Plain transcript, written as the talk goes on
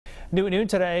New at noon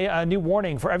today, a new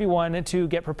warning for everyone to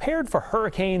get prepared for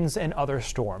hurricanes and other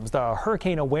storms. The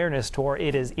Hurricane Awareness Tour,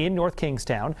 it is in North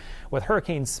Kingstown with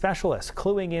hurricane specialists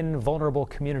cluing in vulnerable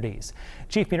communities.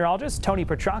 Chief Meteorologist Tony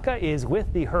Petrarca is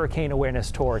with the Hurricane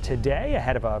Awareness Tour today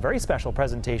ahead of a very special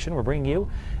presentation we're bringing you.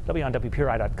 It'll be on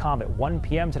WPRI.com at 1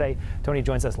 p.m. today. Tony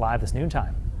joins us live this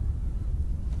noontime.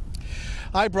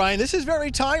 Hi, Brian. This is very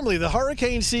timely. The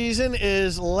hurricane season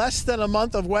is less than a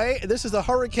month away. This is the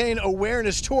Hurricane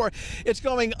Awareness Tour. It's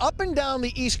going up and down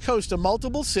the East Coast to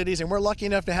multiple cities, and we're lucky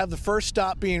enough to have the first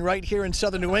stop being right here in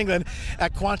southern New England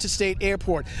at Quonset State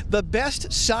Airport. The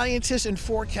best scientists and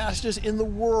forecasters in the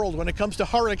world when it comes to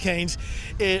hurricanes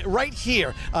right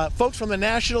here. Folks from the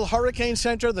National Hurricane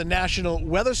Center, the National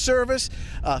Weather Service,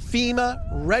 FEMA,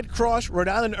 Red Cross, Rhode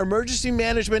Island Emergency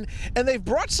Management, and they've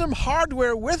brought some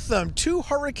hardware with them. Two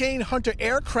Hurricane Hunter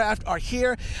aircraft are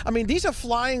here. I mean, these are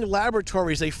flying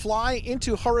laboratories. They fly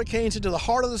into hurricanes, into the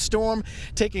heart of the storm,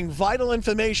 taking vital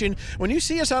information. When you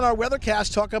see us on our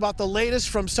weathercast talk about the latest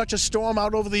from such a storm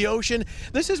out over the ocean,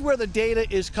 this is where the data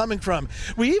is coming from.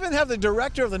 We even have the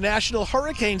director of the National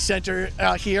Hurricane Center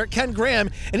here, Ken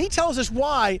Graham, and he tells us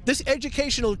why this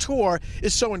educational tour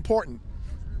is so important.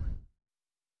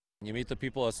 You meet the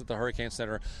people at the Hurricane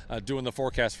Center doing the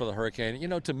forecast for the hurricane. You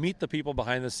know, to meet the people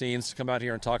behind the scenes, to come out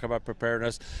here and talk about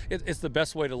preparedness, it's the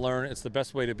best way to learn. It's the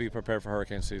best way to be prepared for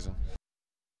hurricane season.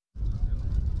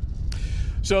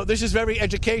 So this is very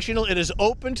educational. It is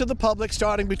open to the public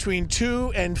starting between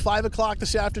 2 and 5 o'clock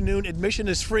this afternoon. Admission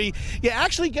is free. You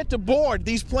actually get to board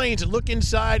these planes and look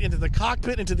inside into the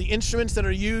cockpit, into the instruments that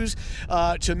are used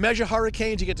to measure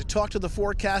hurricanes. You get to talk to the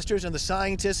forecasters and the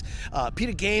scientists.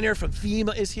 Peter Gaynor from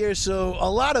FEMA is here. So a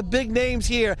lot of big names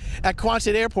here at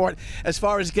Quonset Airport as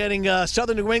far as getting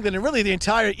southern New England and really the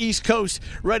entire East Coast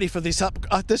ready for this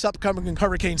upcoming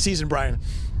hurricane season, Brian.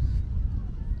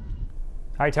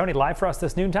 All right, Tony, live for us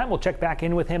this noontime. We'll check back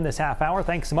in with him this half hour.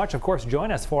 Thanks so much. Of course,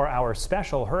 join us for our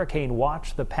special Hurricane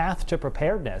Watch, The Path to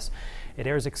Preparedness. It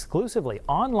airs exclusively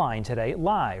online today,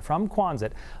 live from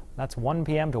Quonset. That's 1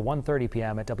 p.m. to 1:30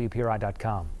 p.m. at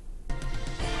WPRI.com.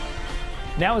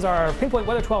 Now, as our Pinpoint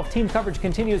Weather 12 team coverage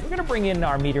continues, we're going to bring in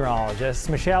our meteorologists,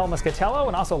 Michelle Muscatello,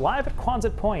 and also live at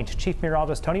Quonset Point, Chief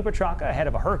Meteorologist Tony Petrarca, ahead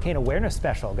of a Hurricane Awareness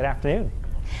Special. Good afternoon.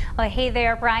 Well, hey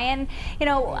there, Brian. You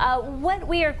know, what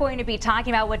we are going to be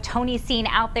talking about, what Tony's seen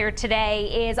out there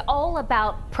today, is all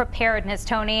about preparedness,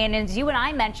 Tony. And as you and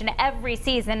I mentioned, every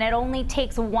season it only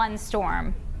takes one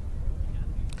storm.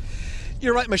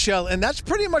 You're right, Michelle, and that's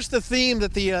pretty much the theme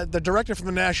that the director from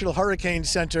the National Hurricane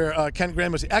Center, Ken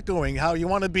Graham, was echoing, how you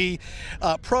want to be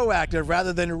proactive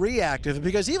rather than reactive,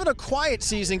 because even a quiet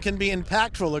season can be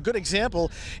impactful. A good example,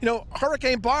 you know,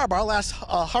 Hurricane Barb, our last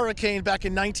hurricane back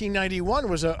in 1991,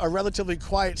 was a relatively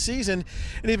quiet season,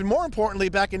 and even more importantly,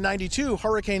 back in 92,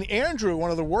 Hurricane Andrew,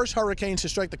 one of the worst hurricanes to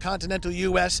strike the continental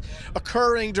U.S.,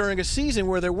 occurring during a season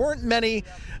where there weren't many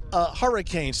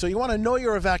hurricanes. So you want to know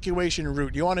your evacuation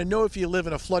route. You want to know if you live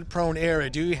in a flood-prone area.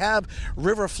 Do you have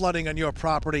river flooding on your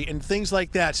property and things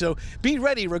like that? So be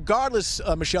ready regardless,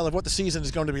 Michelle, of what the season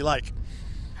is going to be like.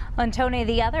 And Tony,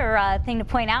 the other thing to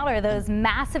point out are those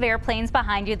massive airplanes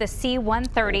behind you, the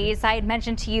C-130s. I had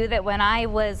mentioned to you that when I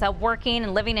was working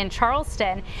and living in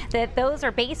Charleston, that those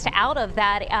are based out of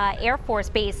that Air Force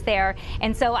base there.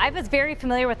 And so I was very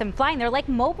familiar with them flying. They're like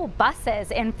mobile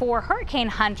buses. And for Hurricane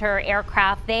Hunter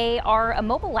aircraft, they are a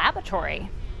mobile laboratory.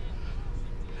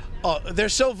 Oh, they're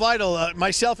so vital.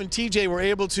 Myself and TJ were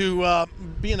able to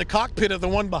be in the cockpit of the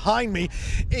one behind me.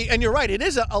 And you're right, it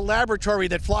is a laboratory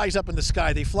that flies up in the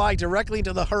sky. They fly directly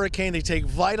into the hurricane. They take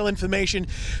vital information.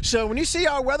 So when you see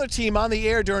our weather team on the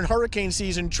air during hurricane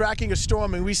season tracking a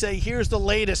storm, and we say, here's the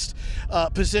latest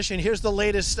position, here's the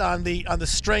latest on the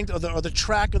strength or the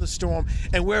track of the storm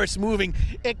and where it's moving,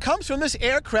 it comes from this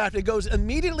aircraft. It goes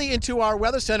immediately into our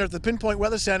weather center, the Pinpoint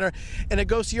Weather Center, and it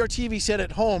goes to your TV set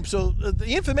at home. So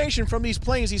the information from these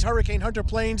planes, these Hurricane Hunter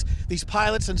planes, these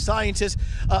pilots and scientists,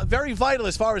 very vital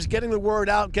as far as getting the word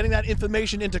out, getting that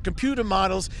information into computer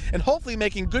models, and hopefully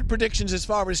making good predictions as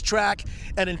far as track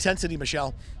and intensity,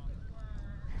 Michelle.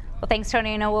 Well, thanks,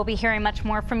 Tony. I know we'll be hearing much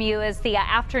more from you as the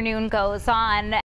afternoon goes on.